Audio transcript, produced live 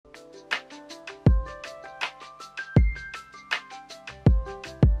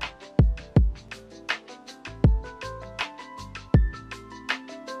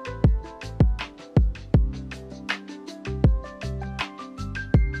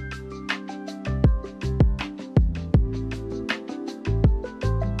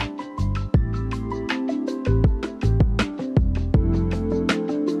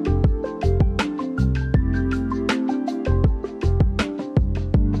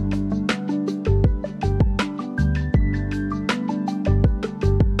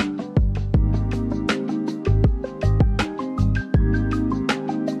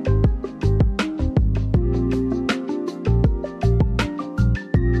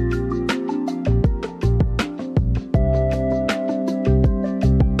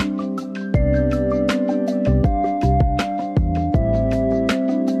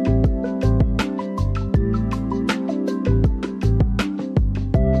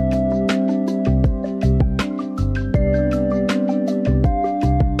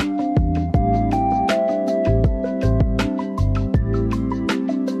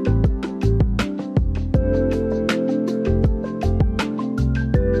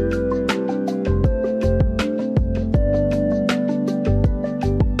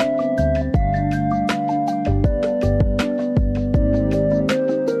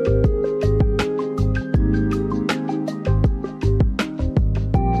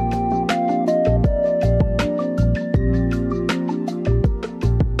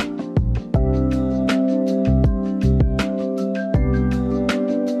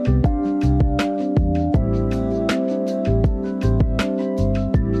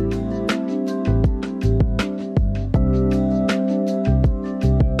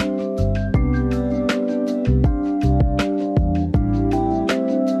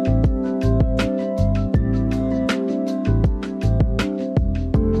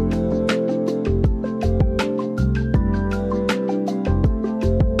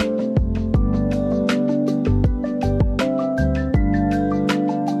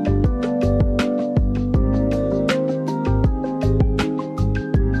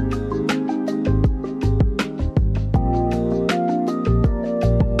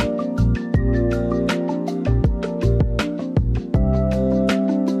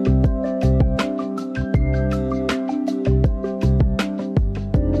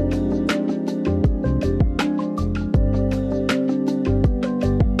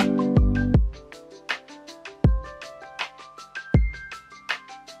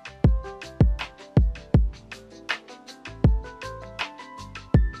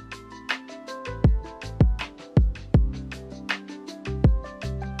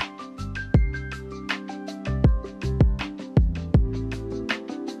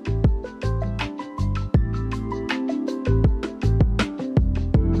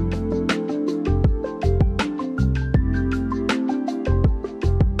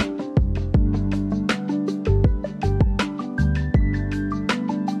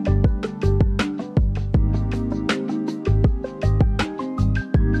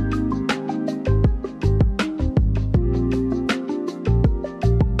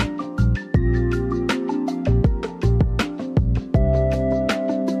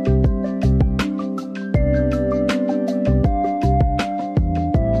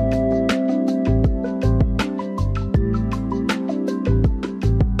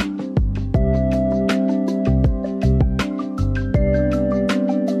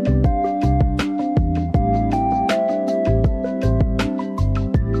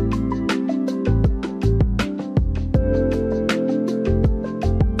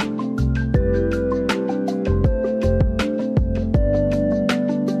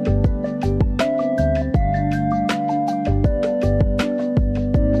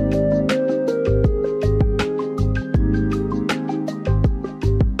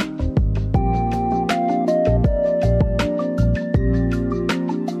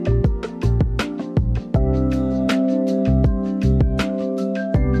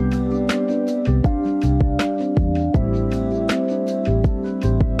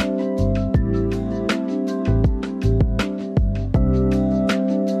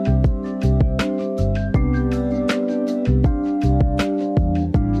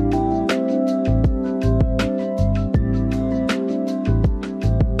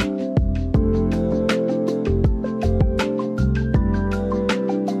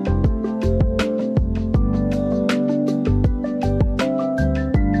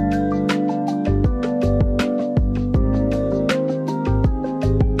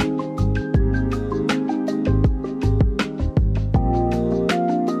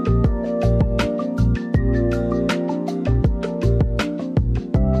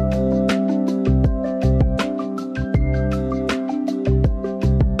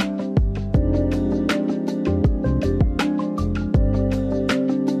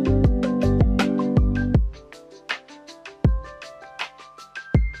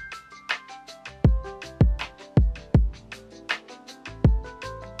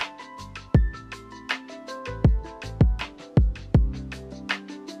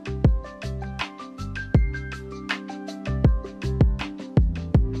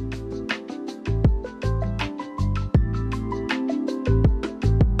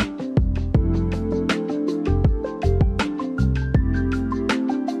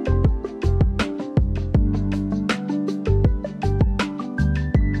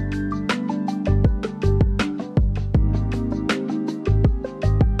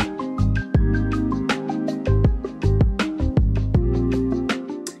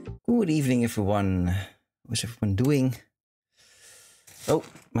everyone? What's everyone doing? Oh,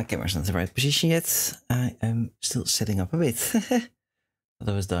 my camera's not in the right position yet. I am still setting up a bit. Thought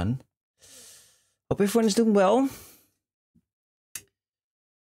I was done. Hope everyone is doing well.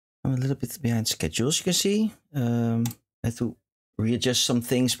 I'm a little bit behind schedule, as you can see. I had to readjust some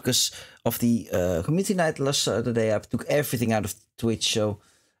things because of the community night last Saturday. I took everything out of Twitch, so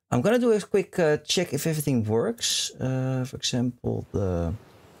I'm gonna do a quick check if everything works. For example, the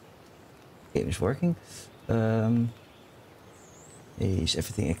game is working. Is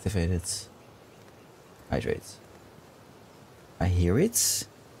everything activated? Hydrate. I hear it.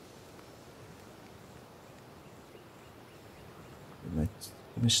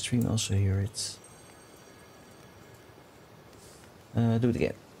 My stream also hear it. Do it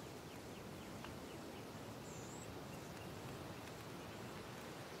again.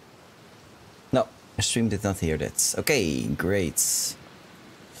 No, my stream did not hear that. Okay, great.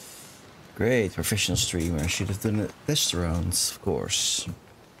 Great, professional streamer. Should have done a test round, of course.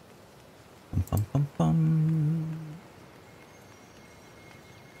 Pum, pum, pum, pum.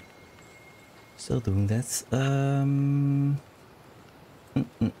 Still doing that.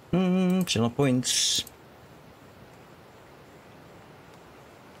 Channel points.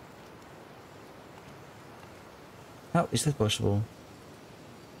 How is that possible?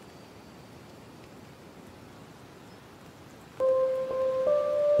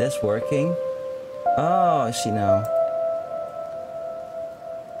 That's working. Oh, I see now.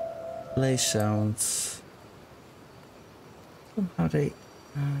 Play sounds. Somehow they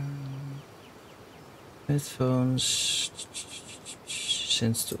headphones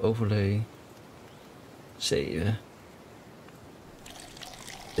sends to overlay. Save.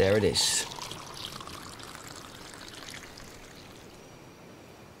 There it is.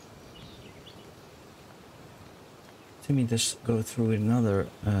 Let me just go through another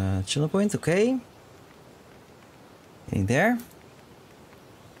channel point. Okay. Getting there.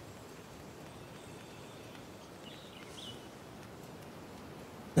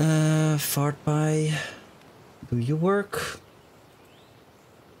 Fart by. Do you work?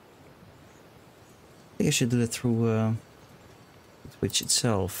 I think I should do that through Twitch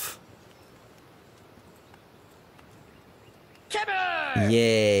itself.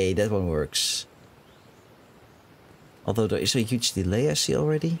 Yay, that one works. Although there is a huge delay, I see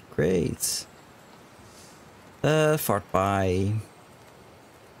already. Great. Fart by.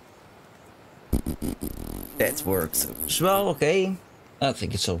 That worked as well, okay. I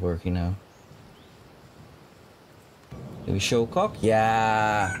think it's all working now. Do we show cock?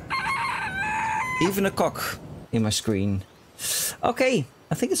 Yeah. Even a cock in my screen. Okay,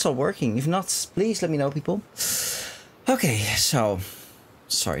 I think it's all working. If not, please let me know, people. Okay, so...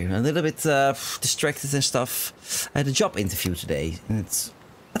 Sorry, I'm a little bit distracted and stuff. I had a job interview today, and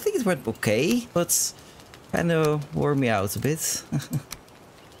I think it went okay, but kind of wore me out a bit.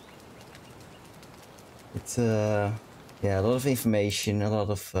 It's yeah, a lot of information, a lot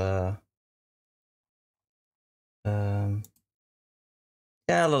of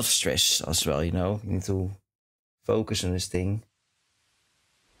yeah, a lot of stress as well. You know, you need to focus on this thing.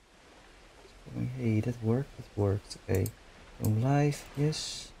 Hey, that worked. That worked. Okay. Live,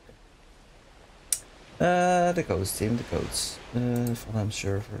 yes. The codes, Tim, the codes. Valheim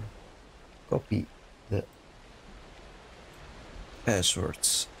server. Copy the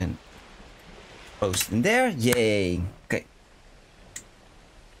passwords and post in there. Yay. Okay.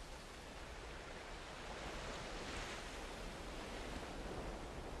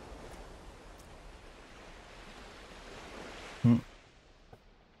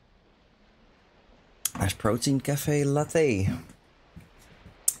 Nice protein cafe latte.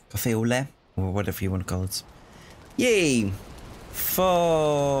 Cafe au lait, or whatever you want to call it. Yay!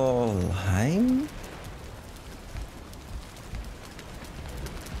 Valheim.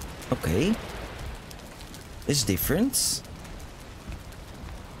 Okay. This is different.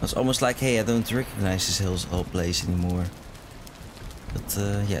 It's almost like, hey, I don't recognize this whole place anymore. But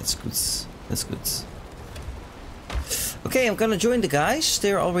yeah, it's good. That's good. Okay, I'm gonna join the guys.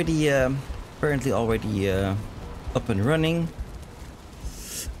 They're already apparently already up and running.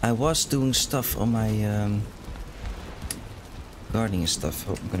 I was doing stuff on my gardening stuff.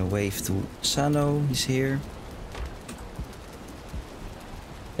 Oh, I'm gonna wave to Sano. He's here.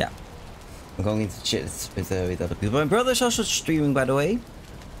 Yeah, I'm going into chat with other people. My brother's also streaming, by the way.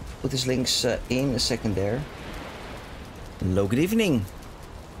 Put his links in a second there. Hello, good evening.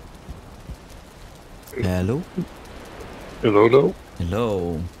 Hello. Hello, hello.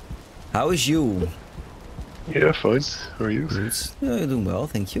 Hello. How is you? Yeah, fine. How are you? Good. Yeah, you're doing well,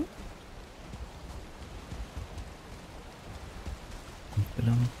 thank you.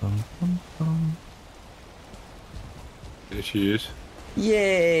 There she is.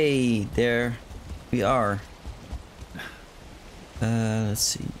 Yay! There we are. Let's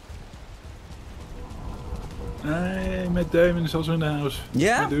see. Hey, Matt Damon is also in the house.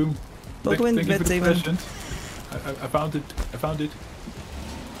 Yeah? Matt Doom. Welcome in, Thank you Matt for the Damon. present. I found it. I found it.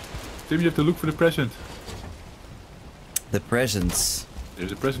 Tim, you have to look for the present. The presents.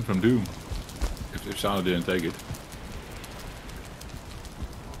 There's a present from Doom. If Sana didn't take it.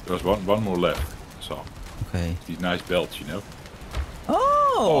 There was one more left. So Okay. these nice belts, you know.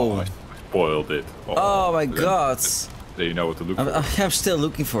 Oh! I spoiled it. Oh my god. Then you know what to look for. I'm still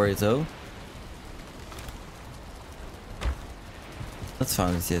looking for it though. Not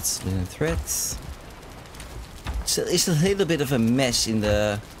found it yet. Linen threads. Still, it's a little bit of a mess in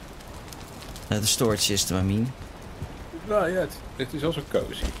the storage system. I mean, Well, yeah, it is also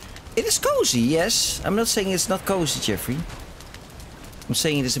cozy. it is cozy. Yes, I'm not saying it's not cozy, Jeffrey. I'm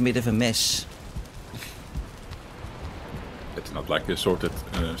saying it is a bit of a mess. It's not like a sorted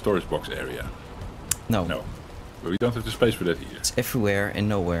storage box area. No, No, but we don't have the space for that either. it's everywhere and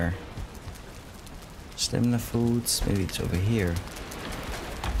nowhere. Stamina foods. Maybe it's over here.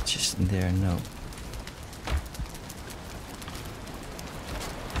 Just in there. No.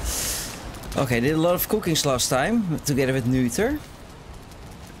 Okay, did a lot of cookings last time together with Neuter.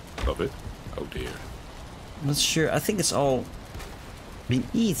 Love it. Oh dear. I'm not sure. I think it's all been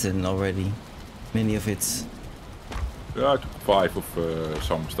eaten already. Many of it. Yeah, I took 5 of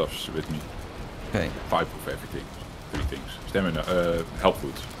some stuffs with me. Okay. 5 of everything. 3 things. Stamina, health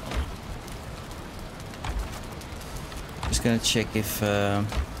food. Just gonna check if.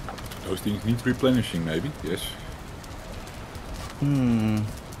 Those things need replenishing, maybe. Yes.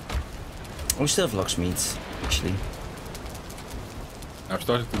 We still have locksmiths, actually. I've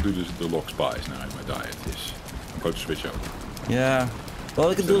started to do the log spies now in my diet. Yes. I'm going to switch over. Yeah. Well,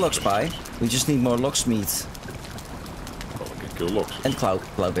 we can do lock spy. We just need more locksmiths Well, I can kill logs. and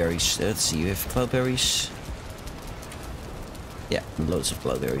cloudberries. Let's see. You have cloudberries. Yeah, loads of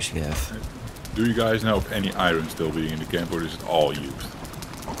cloudberries you have. Do you guys know of any iron still being in the camp, or is it all used?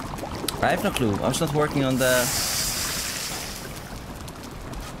 I have no clue. I was not working on the.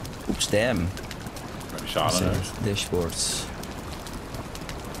 Oops, damn. Maybe Sana knows. Dashboards.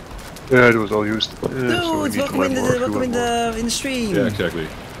 Yeah, it was all used. So we Dude, need to welcome learn in more if we welcome want more. in the stream. Yeah, exactly.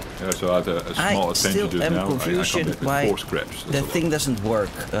 Yeah, so I had a small I adventure still just am now. confused I come back with why 4 scraps. the thing doesn't work.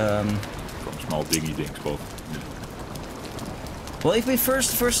 From small dingy things, but Well, if we for the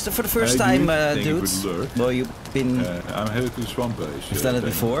first Hey, time, dude, thank you dude. for the alert. Well, you've been I'm headed to the swamp base. you've done it Damon.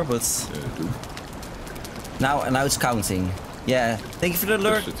 before, but Dude. now it's counting. Yeah, thank you for the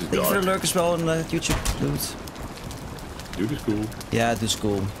alert. Yes, it is Thank you for the dark. alert as well on YouTube, dude. Dude is cool. Yeah, dude's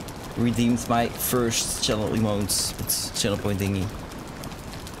cool. Redeemed my first channel emotes. It's channel point thingy.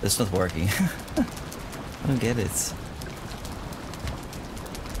 It's not working. I don't get it.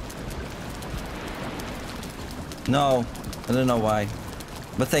 No, I don't know why.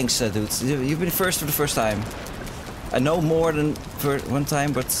 But thanks, dudes. You've been first for the first time. I know more than for one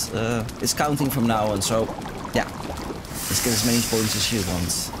time, but it's counting from now on. So, yeah, let's get as many points as you want.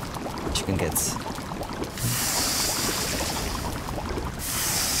 As you can get.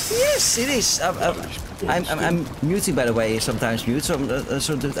 Yes, it is. I'm muting, by the way. Sometimes mute. So,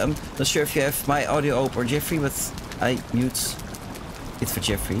 I'm not sure if you have my audio up or Jeffrey, but I mute it for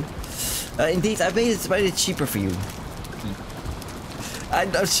Jeffrey. Indeed, I made it cheaper for you.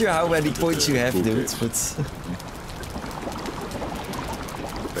 I'm not sure how many points you have, dude, but...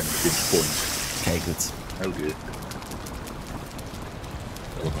 Points. Okay, good. Oh dear.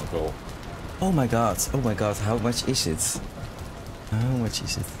 That was not all. Oh my god, how much is it? How much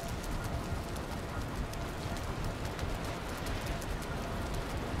is it?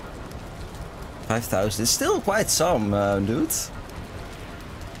 $5,000. It's still quite some, dude.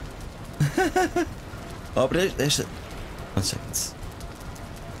 Oh, but there's a... 1 second.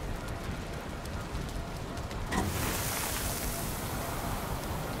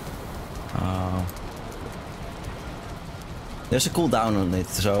 Oh. There's a cooldown on it,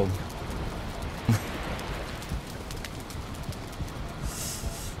 so...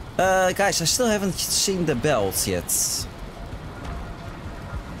 Guys, I still haven't seen the belt yet.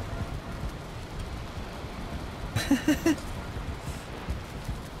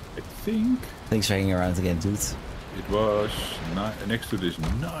 I think Thanks for hanging around again, dude. it was next to this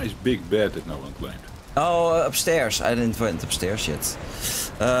nice big bed that no one claimed. Oh, upstairs. I didn't went upstairs yet.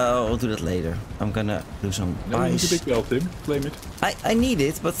 I'll do that later. I'm gonna do some No, you need a ice. big belt, Tim. Claim it. I need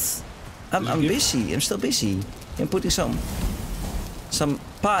it, but I'm Is it gift? busy. I'm still busy. I'm putting some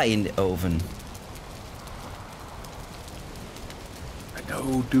pie in the oven. I know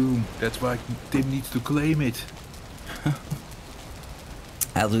No, Doom. That's why Tim needs to claim it.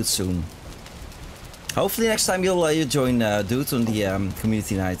 I'll do it soon. Hopefully next time you'll join Dude on the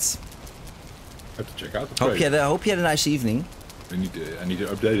community nights. I have to check out the Hope you had a nice evening. I need to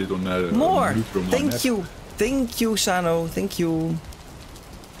update it on More! Neutron Thank map. you! Thank you, Sano. Thank you.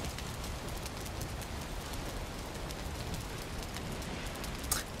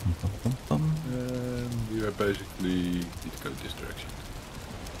 You are basically need to go this direction.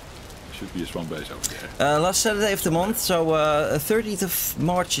 There should be a swamp base over there. Last Saturday of the month, so 30th of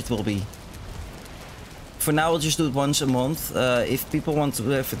March it will be. For now, we'll just do it once a month. If people want to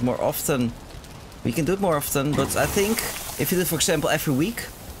have it more often, we can do it more often. But I think if you do it, for example, every week,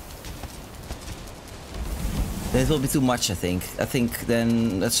 then it will be too much. I think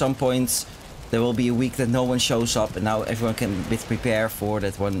then at some point there will be a week that no one shows up, and now everyone can prepare for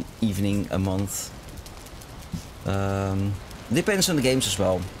that one evening a month. Depends on the games as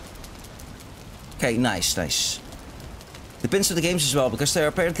well. Okay, nice. Depends on the games as well, because there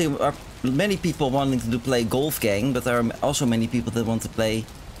apparently are many people wanting to play Golf Gang, but there are also many people that want to play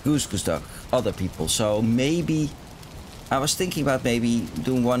Goose Duck. Other people. So maybe I was thinking about maybe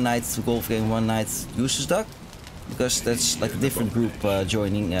doing one night Golf Gang, one night Goose Duck, because that's like a different group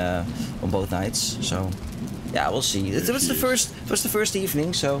joining on both nights. So yeah, we'll see. It was the first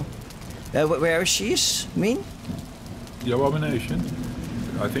evening. So where is she? Mean? The abomination.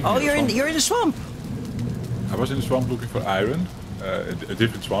 I think. Oh, you're in the swamp. I was in the swamp looking for iron, a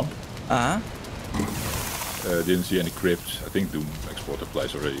different swamp. Didn't see any crypts. I think Doom explored the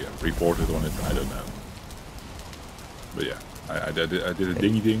place already. I reported on it. I don't know. But yeah, I did a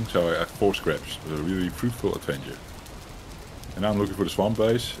dingy thing, so I had 4 scraps. It was a really fruitful adventure. And now I'm looking for the swamp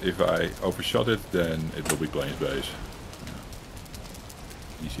base. If I overshot it, then it will be Plains base.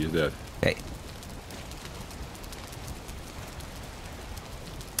 Yeah. Easy as that. Okay.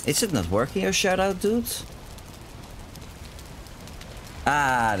 Is it not working, your shout out, dude?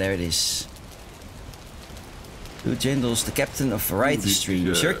 Ah, there it is. Dude Jindals, the captain of variety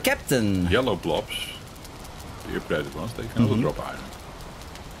streams. Your captain! Yellow blobs, the upgraded ones, they can also drop iron.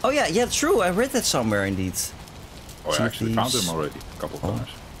 Oh yeah, true. I read that somewhere indeed. Oh, I actually found them already a couple of times.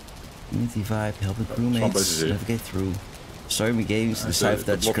 Community vibe, helping crewmates navigate through stormy games, the side of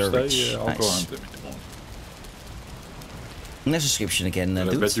Dutch courage. I'll go hunt them in the morning. Nice description again, I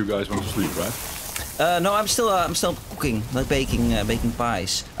dude. bet you guys want to sleep, right? No, I'm still cooking, like baking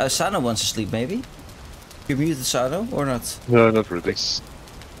pies. Sano wants to sleep, maybe. You muted Sano or not? No, not really.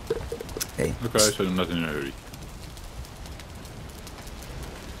 Okay. Okay, so I'm not in a hurry.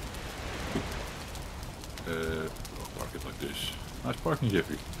 I'll park it like this. Nice parking,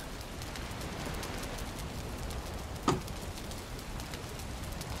 Jeffrey.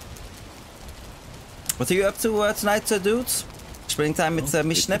 What are you up to tonight, dude? Spending time with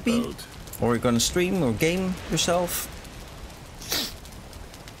Miss Snappy? Or are you gonna stream or game yourself?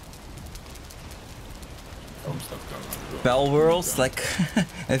 Bell World, like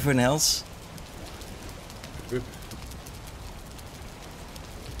everyone else.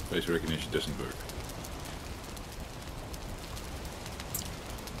 Face recognition doesn't work.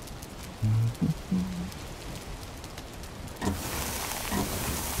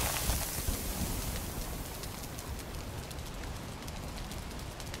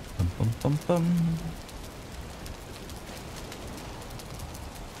 Bum, bum.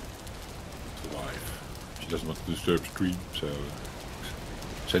 It's alive. She doesn't want to disturb stream, so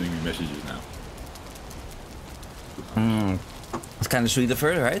sending me messages now. It's kind of sweet of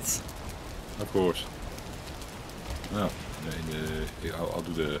her, right? Of course. No, I'll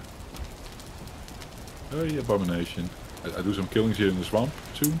do the abomination. I do some killings here in the swamp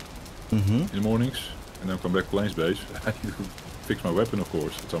soon, in the mornings, and then come back Plains base. I need to fix my weapon, of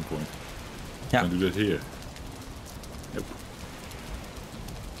course, at some point. Yeah. And do that here. Yep.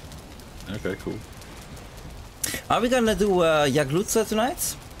 Okay, cool. Are we gonna do Jaglut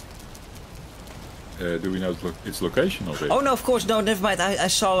tonight? Do we know its location already? Oh no, of course, no, never mind. I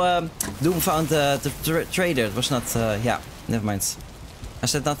saw Doom found the trader. It was not, yeah, never mind. I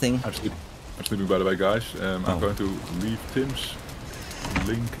said nothing. I'm sleeping, by the way, guys. I'm going to leave Tim's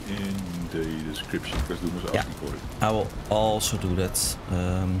link in the description because Doom was asking for it. I will also do that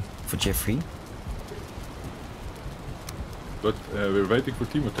for Jeffrey. But we're waiting for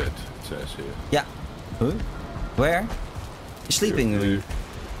Timotet, it says here. Yeah. Huh? Where? He's sleeping.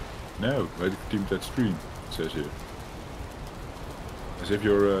 No, waiting for Timotet's stream, it says here. As if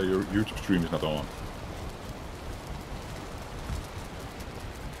your YouTube stream is not on.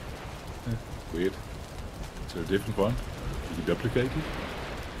 Weird. Is there a different one? Did you duplicate it?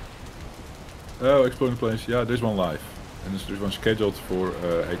 Oh, Exploring Plains. Yeah, there's one live. And there's one scheduled for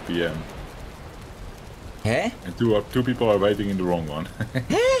 8 p.m. Huh? And two people are waiting in the wrong one.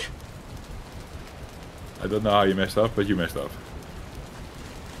 Huh? I don't know how you messed up, but you messed up.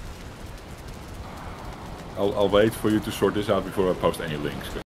 I'll wait for you to sort this out before I post any links.